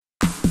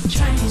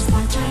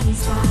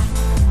Chinese Pod.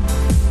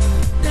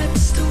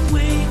 That's the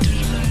way to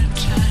learn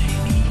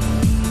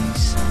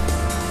Chinese.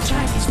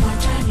 Chinese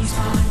Pod, Chinese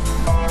Pod.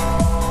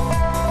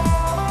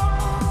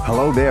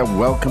 Hello there,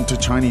 welcome to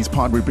Chinese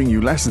Pod. We bring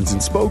you lessons in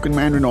spoken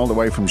Mandarin all the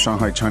way from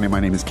Shanghai, China. My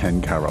name is Ken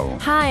Carroll.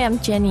 Hi, I'm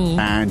Jenny.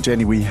 And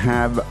Jenny, we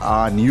have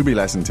a newbie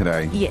lesson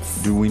today.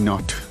 Yes. Do we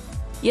not?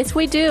 Yes,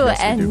 we do. Yes,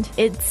 we and do.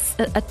 it's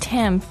an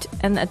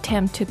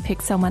attempt to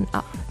pick someone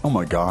up. Oh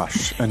my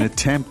gosh, an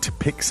attempt to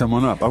pick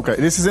someone up. Okay,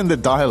 this is in the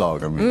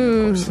dialogue, of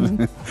course.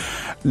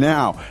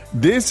 Now,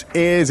 this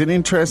is an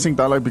interesting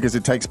dialogue because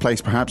it takes place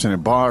perhaps in a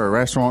bar, a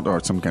restaurant,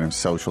 or some kind of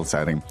social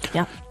setting.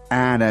 Yeah.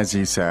 And as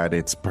you said,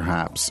 it's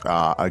perhaps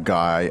a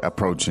guy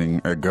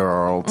approaching a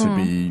girl to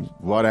be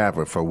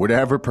whatever, for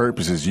whatever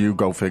purposes, you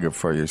go figure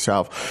for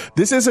yourself.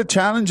 This is a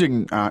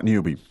challenging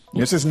newbie.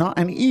 This is not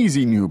an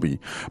easy newbie.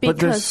 But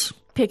Because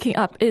picking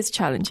up is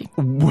challenging.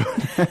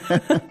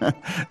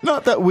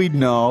 not that we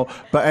know,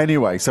 but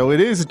anyway, so it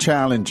is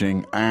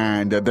challenging,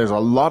 and there's a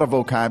lot of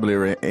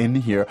vocabulary in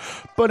here,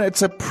 but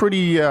it's a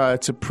pretty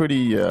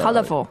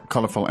colorful,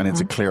 and it's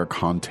a clear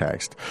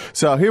context.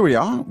 So here we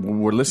are.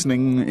 We're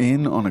listening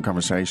in on a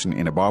conversation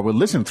in a bar. We'll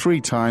listen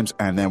 3 times,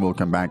 and then we'll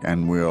come back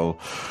and we'll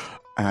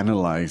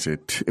analyze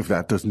it if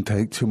that doesn't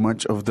take too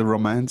much of the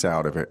romance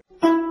out of it.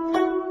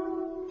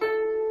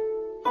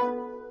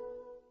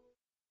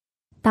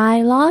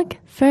 Dialogue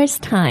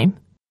first time.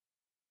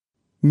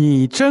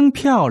 你真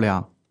漂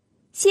亮。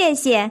谢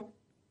谢，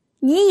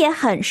你也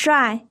很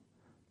帅，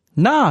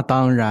那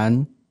当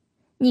然。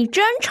你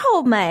真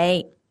臭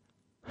美。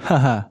哈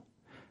哈，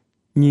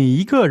你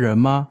一个人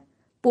吗？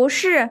不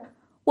是，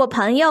我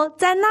朋友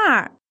在那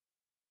儿。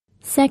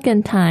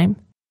 Second time.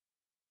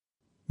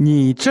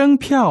 你真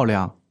漂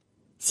亮。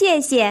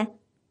谢谢，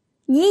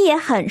你也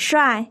很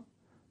帅，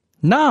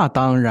那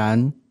当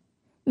然。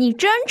你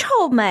真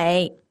臭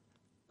美。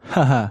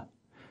哈哈，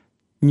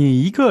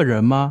你一个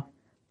人吗？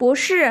不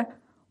是，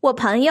我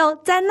朋友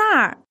在那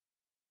儿。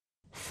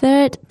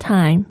 Third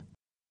time.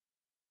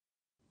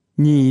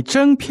 你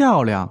真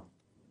漂亮。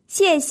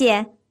谢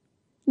谢，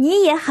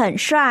你也很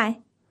帅，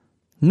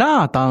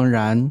那当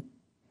然。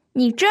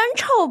你真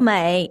臭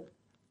美。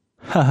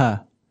哈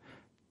哈，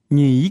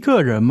你一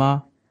个人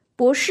吗？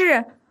不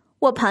是，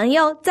我朋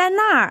友在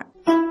那儿。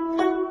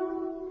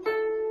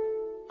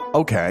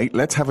 Okay,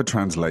 let's have a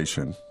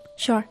translation.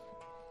 Sure.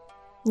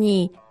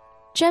 你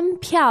真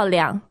漂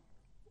亮。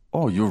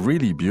 Oh, you're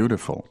really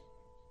beautiful.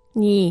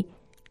 你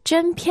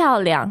真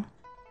漂亮。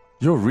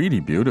 You're really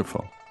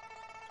beautiful.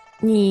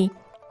 你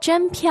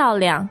真漂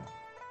亮。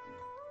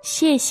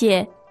谢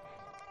谢，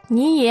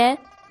你也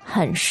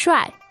很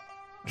帅。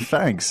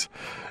 Thanks.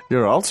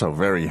 You're also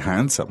very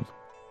handsome.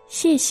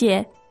 谢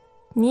谢，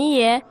你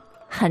也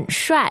很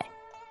帅。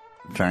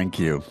 Thank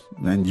you.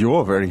 And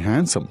you're very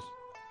handsome.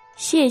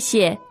 谢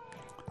谢，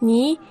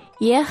你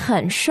也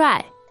很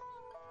帅。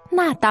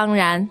那当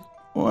然，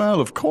 Well,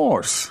 of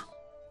course.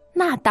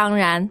 那当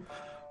然，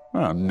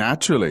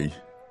 Naturally.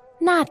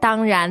 那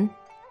当然。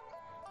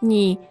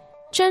你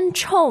真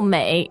臭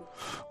美。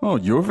 Oh,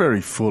 you're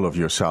very full of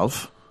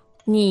yourself.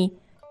 你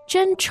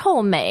真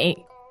臭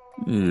美。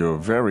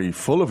 You're very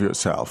full of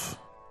yourself.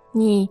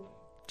 你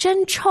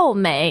真臭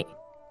美。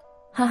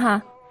哈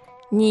哈，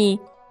你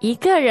一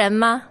个人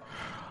吗？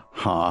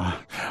 Huh.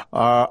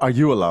 Are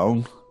you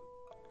alone?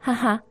 哈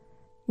哈，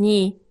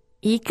你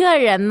一个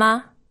人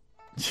吗？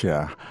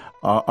 Yeah.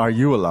 Are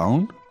you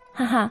alone?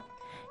 哈哈，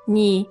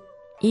你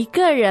一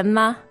个人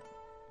吗？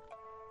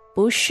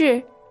不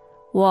是，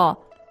我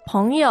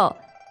朋友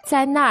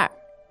在那儿。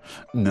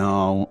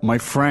 No, my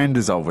friend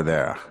is over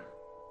there.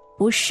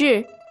 不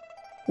是，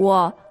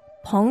我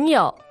朋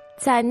友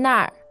在那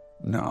儿。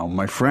 No,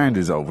 my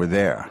friend is over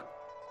there.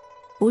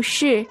 不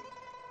是，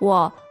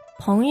我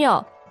朋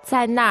友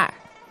在那儿。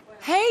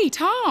 Hey,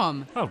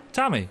 Tom! Oh,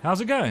 Tammy,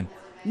 how's it going?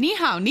 Ni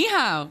hao, ni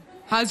hao.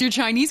 How's your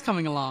Chinese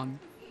coming along?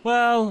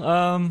 Well,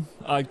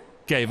 I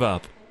gave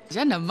up.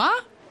 真的吗?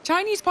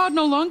 Chinese pod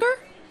no longer?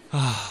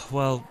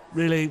 Well,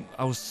 really,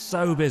 I was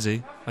so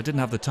busy, I didn't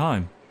have the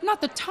time.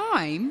 Not the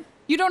time.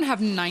 You don't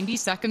have 90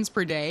 seconds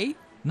per day?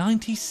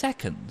 90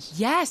 seconds?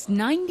 Yes,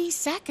 90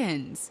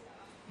 seconds.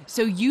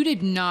 So you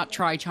did not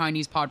try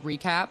Chinese Pod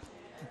Recap?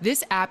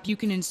 This app, you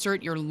can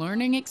insert your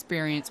learning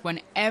experience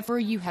whenever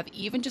you have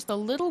even just a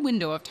little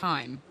window of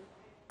time.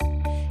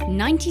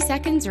 90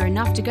 seconds are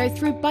enough to go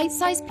through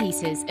bite-sized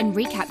pieces and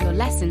recap your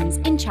lessons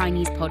in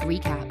Chinese Pod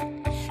Recap,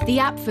 the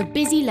app for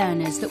busy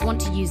learners that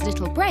want to use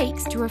little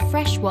breaks to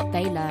refresh what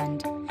they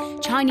learned.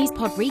 Chinese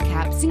Pod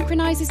Recap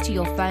synchronizes to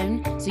your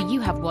phone so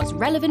you have what's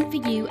relevant for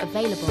you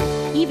available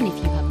even if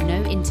you have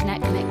no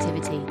internet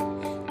connectivity,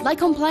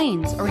 like on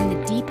planes or in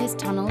the deepest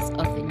tunnels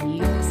of the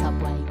New York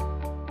subway.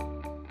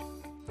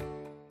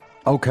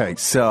 Okay,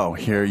 so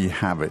here you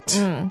have it.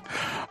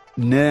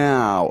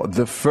 Now,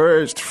 the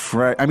first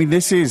phrase, I mean,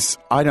 this is,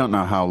 I don't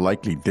know how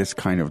likely this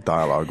kind of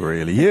dialogue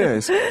really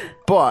is,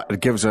 but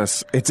it gives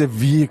us, it's a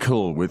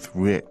vehicle with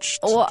which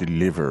to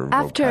deliver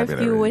After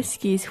vocabulary. a few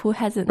whiskeys, who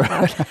hasn't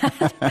done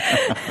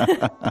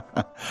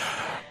that?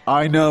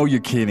 I know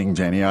you're kidding,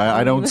 Jenny.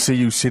 I don't see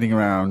you sitting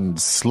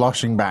around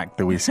sloshing back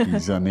the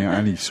whiskeys under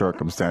any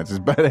circumstances.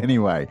 But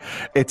anyway,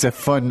 it's a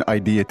fun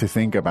idea to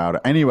think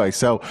about. Anyway,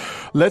 so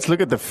let's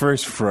look at the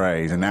first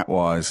phrase, and that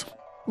was...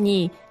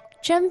 你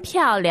真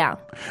漂亮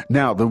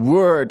Now, the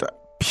word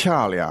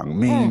漂亮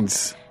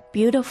means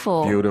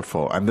beautiful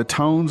beautiful, and the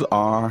tones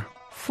are...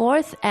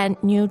 fourth and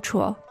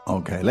neutral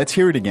Okay, let's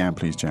hear it again,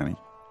 please, Jenny.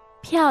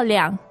 漂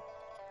亮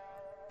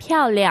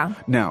漂亮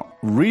Now,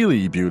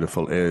 really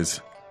beautiful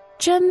is...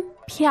 真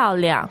漂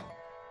亮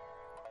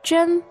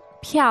真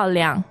漂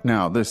亮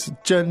Now, this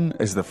真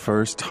is the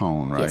first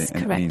tone, right? Yes,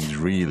 It correct. means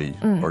really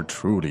or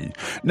truly.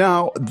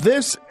 Now,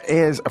 this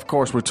is, of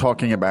course, we're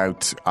talking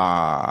about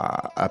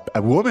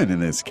a woman in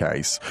this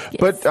case.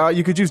 But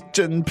you could use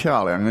真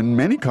漂亮 in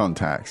many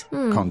contexts,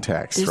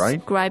 right?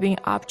 describing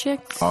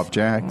objects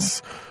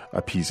Objects,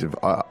 a piece of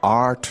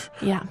art,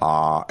 Yeah.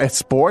 A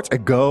sport, a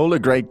goal, a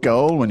great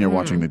goal when you're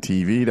watching the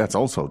TV. That's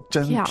also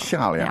真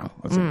漂亮. Yeah.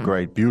 That's a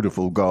great,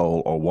 beautiful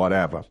goal or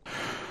whatever.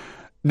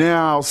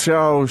 Now,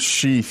 so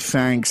she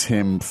thanks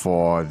him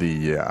for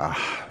the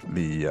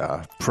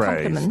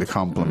praise, the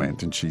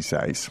compliment, and she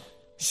says,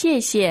 谢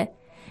谢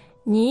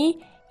你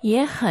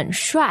也很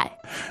帅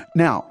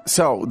Now,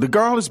 so the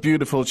girl is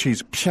beautiful,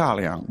 she's 漂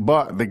亮,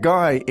 but the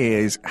guy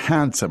is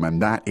handsome,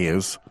 and that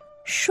is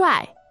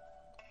帅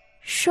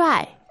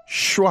帅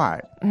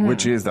shuai,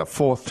 which is the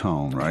fourth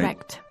tone, right?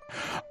 correct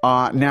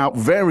Now,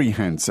 very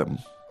handsome.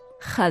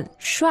 很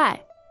帅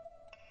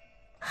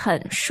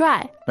很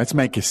帅 Let's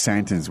make a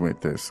sentence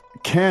with this.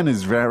 Ken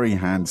is very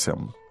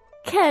handsome.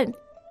 Ken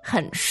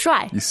很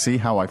帅 You see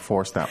how I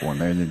forced that one?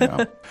 There you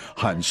go.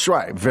 很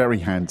帅, very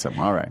handsome.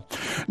 All right.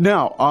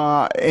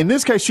 Now, in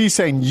this case, she's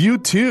saying you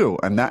too,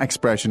 and that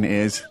expression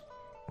is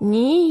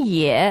你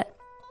也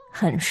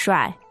很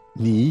帅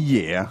你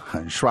也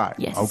很帅.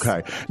 Yes.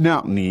 Okay.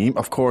 Now, 你,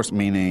 of course,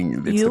 meaning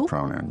it's the You.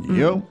 pronoun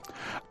you,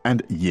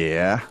 and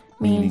也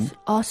meaning means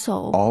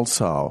also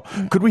also.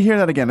 Could we hear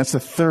that again? That's the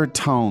third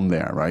tone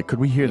there, right? Could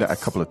we hear that a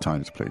couple of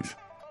times, please?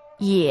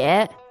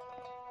 也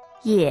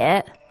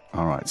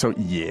All right. So,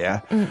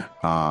 yeah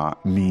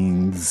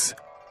means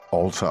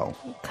also.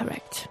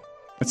 correct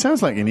It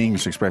sounds like an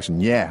English expression,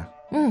 yeah.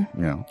 You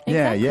know,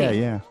 exactly.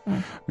 yeah.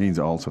 Means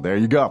also. There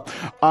you go.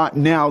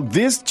 Now,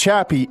 this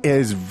chappie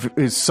is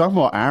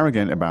somewhat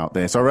arrogant about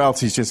this, or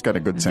else he's just got a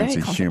good sense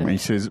Very of humor. He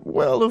says,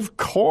 well, of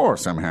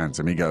course I'm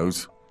handsome. He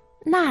goes,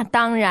 那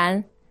当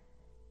然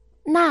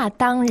and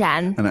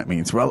that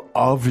means, well,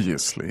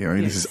 obviously. I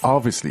mean, this is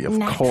obviously, of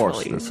course,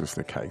 Naturally. this is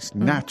the case.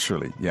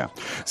 Naturally, yeah.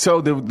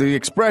 So the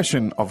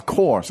expression, of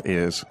course,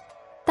 is,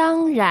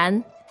 当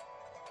然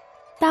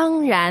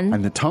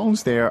and the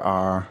tones there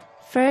are,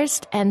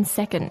 first and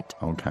second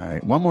okay.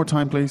 One more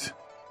time, please.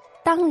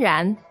 当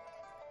然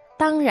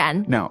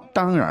Now,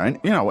 当然,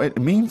 you know, it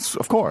means,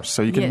 of course,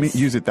 so you can Yes.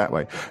 use it that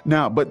way.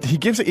 Now, but he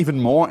gives it even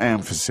more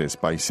emphasis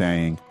by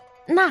saying,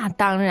 那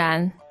当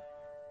然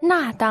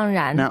now,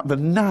 the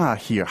na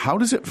here, how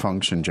does it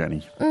function,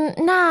 Jenny?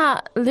 那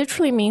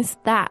literally means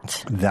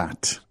that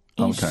That.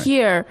 in Okay.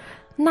 here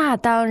那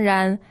当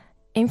然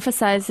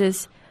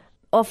emphasizes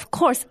of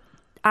course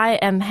I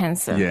am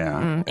handsome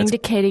Yeah.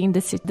 indicating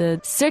the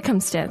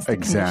circumstance the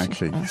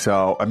Exactly. condition.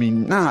 So, I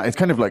mean, it's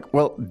kind of like,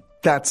 well,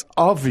 that's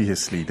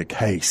obviously the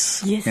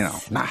case. Yes. You know,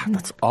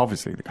 that's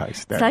obviously the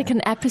case. It's like an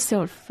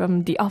episode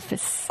from The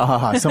Office.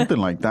 Something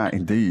like that,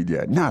 indeed.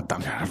 Yeah.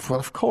 Well,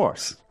 of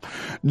course.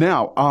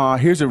 Now,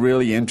 here's a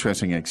really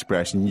interesting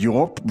expression.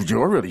 You're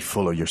really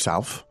full of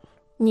yourself.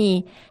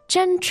 你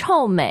真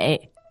臭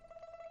美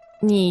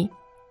你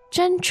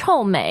真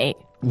臭美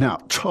Now,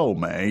 臭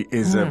美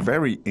is a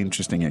very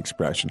interesting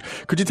expression.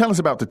 Could you tell us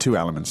about the two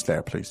elements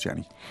there, please,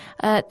 Jenny?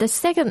 The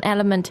second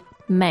element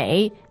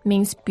美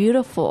means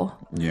beautiful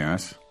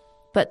Yes.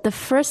 but the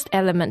first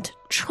element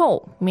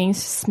臭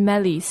means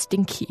smelly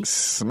stinky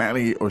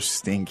Smelly or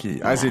stinky,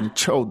 as in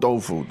臭豆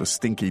腐, the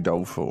stinky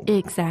tofu.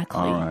 exactly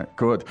All right,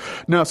 good.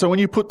 Now, so when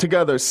you put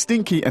together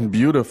stinky and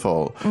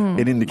beautiful,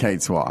 it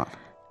indicates what?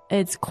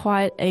 It's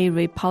quite a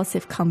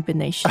repulsive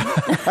combination.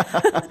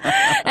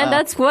 And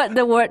that's what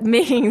the word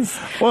means.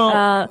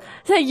 Well-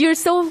 so you're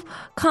so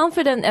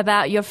confident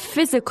about your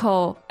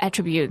physical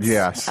attributes.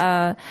 Yes.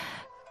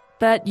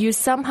 But you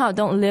somehow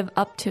don't live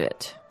up to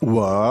it.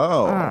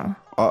 Whoa.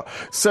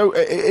 So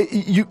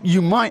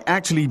you might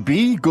actually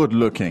be good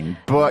looking,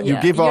 but you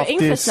give you're off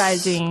this...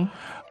 emphasizing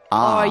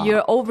or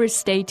you're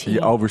overstating.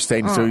 You're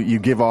overstating, so you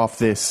give off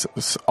this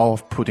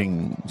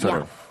off-putting sort Yeah.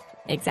 of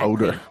Exactly.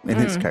 odor, in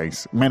this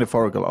case,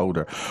 metaphorical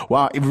odor.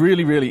 Wow,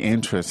 really, really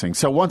interesting.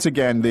 So once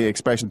again, the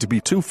expression to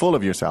be too full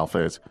of yourself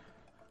is...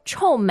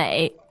 臭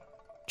美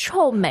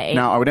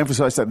Now, I would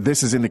emphasize that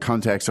this is in the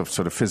context of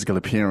sort of physical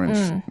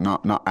appearance,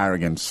 not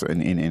arrogance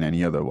in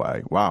any other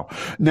way. Wow.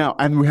 Now,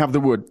 and we have the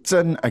word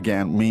真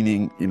again,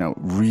 meaning, you know,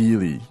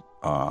 really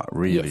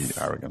Yes.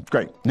 arrogant.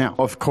 Great. Now,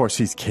 of course,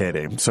 he's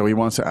kidding. So he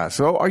wants to ask,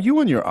 so are you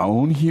on your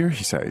own here?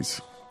 He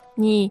says.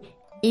 你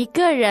一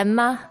个人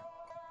吗？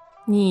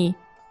你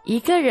一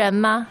个人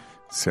吗？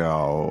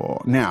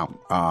 So now,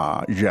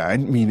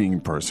 人 meaning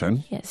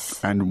person. Yes.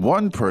 And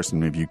one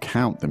person, if you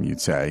count them,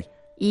 you'd say.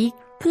 一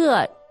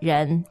个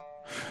人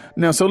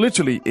Now, so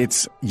literally,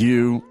 it's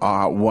you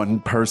are one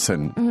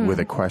person with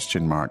a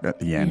question mark at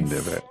the end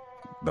of it.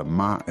 The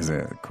ma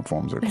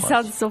forms a It question.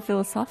 sounds so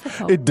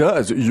philosophical. It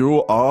does.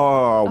 You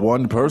are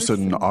one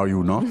person, are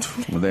you not?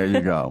 Well, there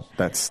you go.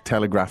 That's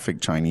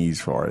telegraphic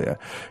Chinese for you.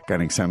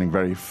 Sounding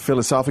very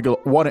philosophical.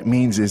 What it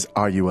means is,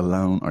 are you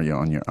alone? Are you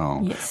on your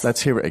own? Yes.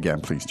 Let's hear it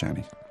again, please,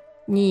 Jenny.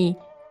 你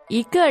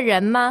一个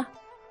人吗？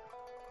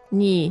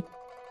你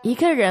一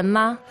个人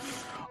吗？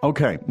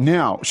 Okay,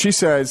 now she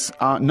says,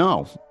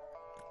 no.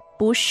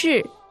 不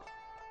是，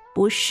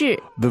不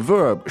是。 The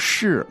verb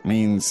是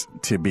means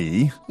to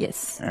be.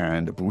 Yes.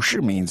 And 不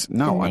是 means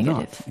no, I'm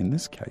not, negative. in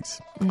this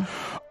case.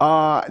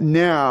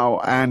 Now,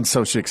 and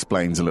so she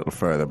explains a little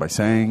further by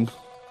saying,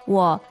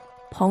 我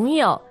朋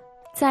友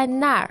在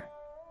那儿。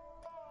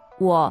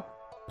我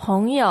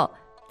朋友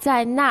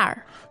在那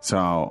儿。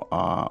 so,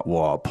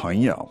 我朋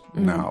友.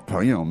 Now,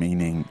 朋友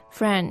meaning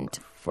Friend.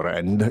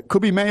 friend.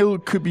 Could be male,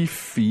 could be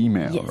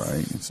female, Yes.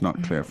 right? It's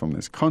not clear from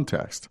this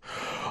context.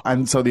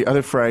 And so the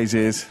other phrase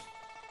is,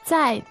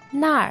 在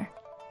那儿。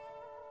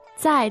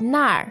在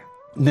那儿。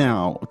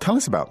 now, tell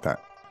us about that.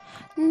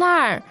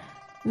 那儿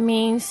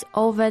means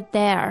over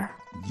there.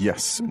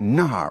 Yes,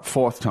 nar,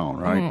 fourth tone,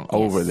 right?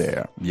 Over yes.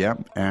 there.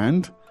 Yep.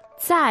 And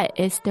在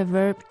is the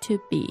verb to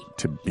be.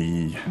 to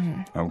be.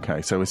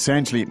 Okay, so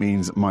essentially it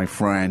means my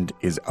friend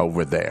is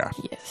over there.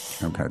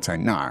 Yes. Okay, say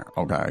nar.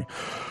 Okay.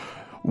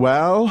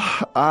 Well,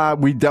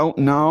 we don't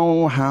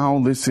know how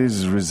this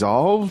is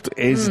resolved.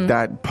 Is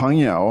that 朋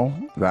友,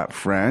 that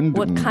friend?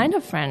 What kind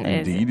of friend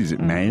is Indeed, is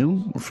it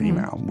male or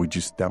female? We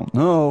just don't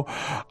know.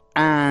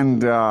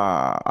 And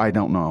I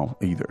don't know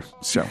either.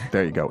 So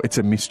there you go. It's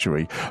a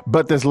mystery.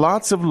 But there's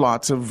lots of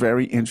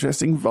very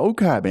interesting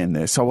vocab in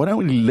this. So why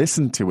don't we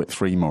listen to it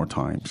 3 more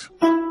times?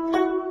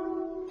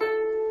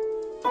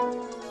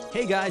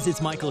 Hey guys,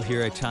 it's Michael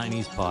here at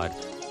Chinese Pod.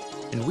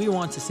 And we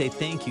want to say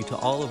thank you to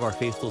all of our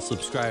faithful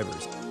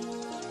subscribers.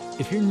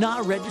 If you're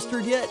not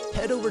registered yet,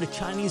 head over to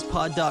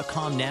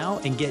ChinesePod.com now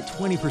and get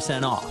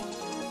 20% off.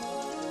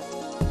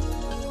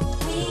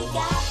 We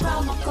got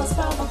promo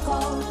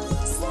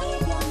codes.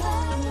 Save your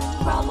money.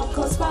 Promo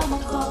codes.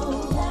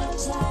 Learn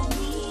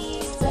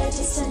Chinese.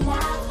 Register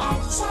now at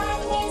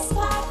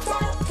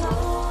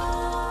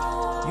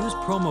ChinesePod.com. Use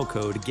promo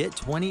code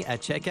GET20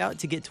 at checkout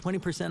to get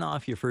 20%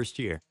 off your first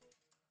year.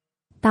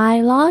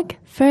 Dialogue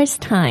first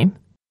time.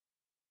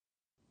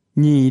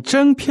 你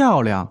真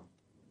漂亮。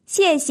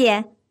谢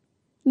谢，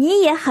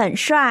你也很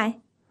帅。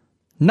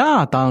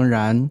那当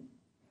然。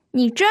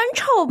你真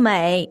臭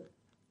美。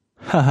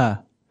哈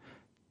哈，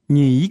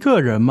你一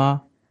个人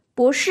吗？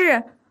不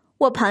是，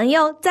我朋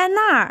友在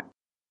那儿。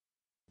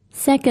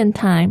Second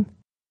time.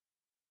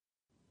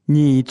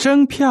 你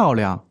真漂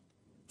亮。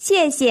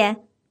谢谢，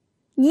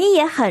你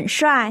也很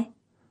帅。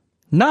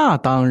那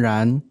当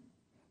然。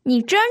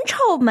你真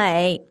臭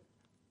美。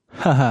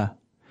哈哈，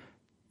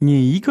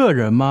你一个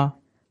人吗？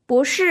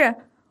不是，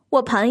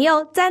我朋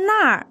友在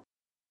那儿。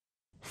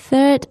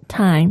Third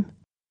time.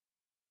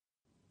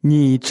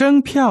 你真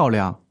漂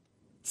亮。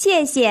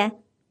谢谢，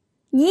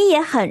你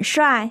也很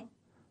帅。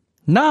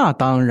那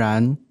当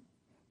然。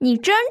你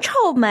真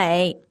臭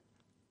美。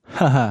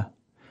哈哈，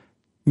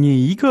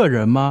你一个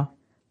人吗？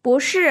不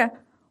是，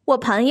我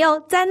朋友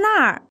在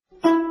那儿。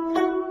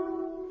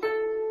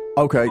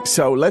Okay,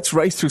 so let's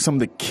race through some of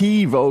the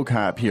key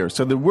vocab here.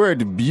 So the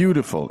word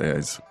beautiful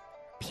is...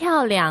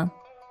 漂亮，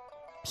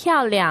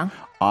漂亮。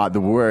 the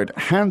word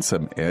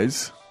handsome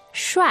is...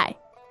 帅，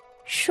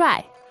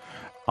帅。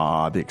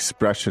 the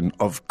expression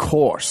of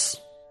course.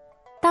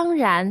 当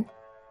然，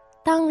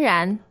当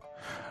然。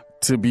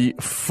 To be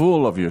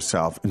full of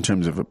yourself in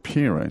terms of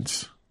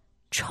appearance.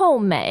 臭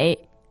美，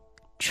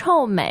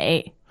臭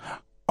美。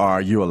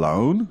 Are you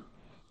alone?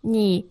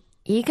 你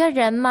一个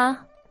人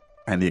吗？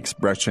 And the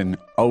expression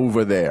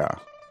over there.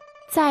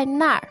 在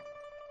那儿，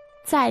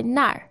在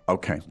那儿。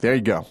 Okay, there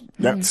you go.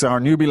 That's our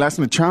newbie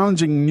lesson, a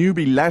challenging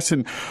newbie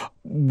lesson.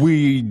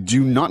 We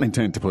do not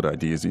intend to put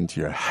ideas into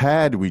your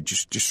head. We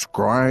just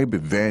describe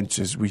events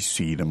as we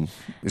see them.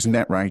 Isn't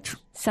that right?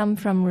 Some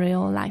from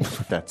real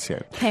life. That's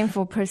it.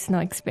 Painful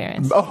personal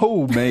experience.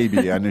 Oh,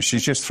 maybe. I know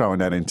she's just throwing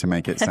that in to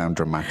make it sound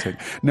dramatic.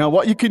 Now,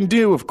 what you can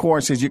do, of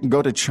course, is you can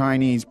go to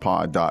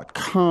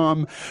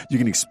ChinesePod.com. You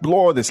can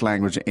explore this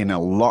language in a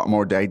lot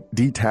more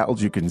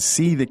details. You can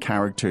see the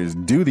characters,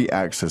 do the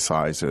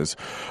exercises,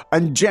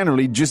 and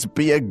generally just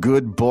be a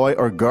good boy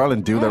or girl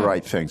and do the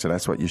right thing. So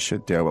that's what you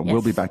should do. And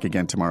we'll be back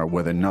again tomorrow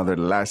with another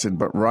lesson.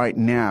 But right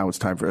now, it's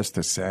time for us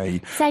to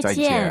say 再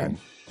见.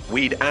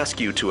 We'd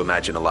ask you to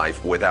imagine a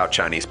life without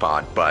Chinese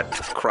Pod, but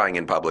crying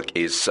in public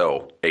is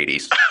so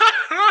 80s.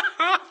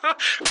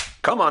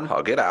 Come on,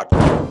 hug it out.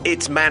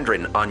 It's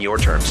Mandarin on your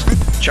terms.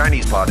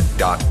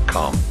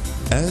 ChinesePod.com.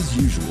 As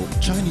usual,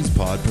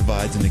 ChinesePod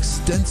provides an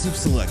extensive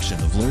selection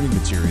of learning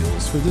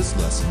materials for this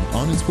lesson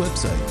on its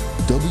website,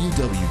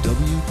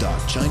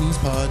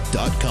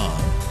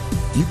 www.chinesepod.com.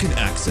 You can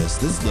access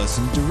this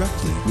lesson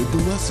directly with the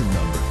lesson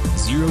number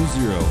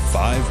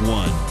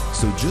 0051.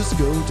 So just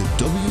go to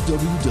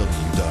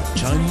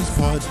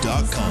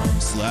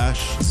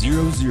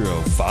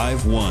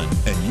www.chinesepod.com/0051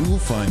 and you will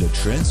find a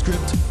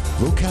transcript,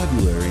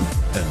 vocabulary,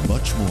 and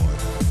much more.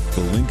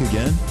 The link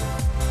again,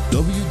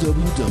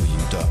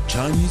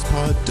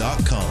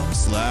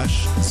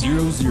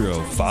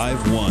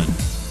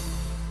 www.chinesepod.com/0051.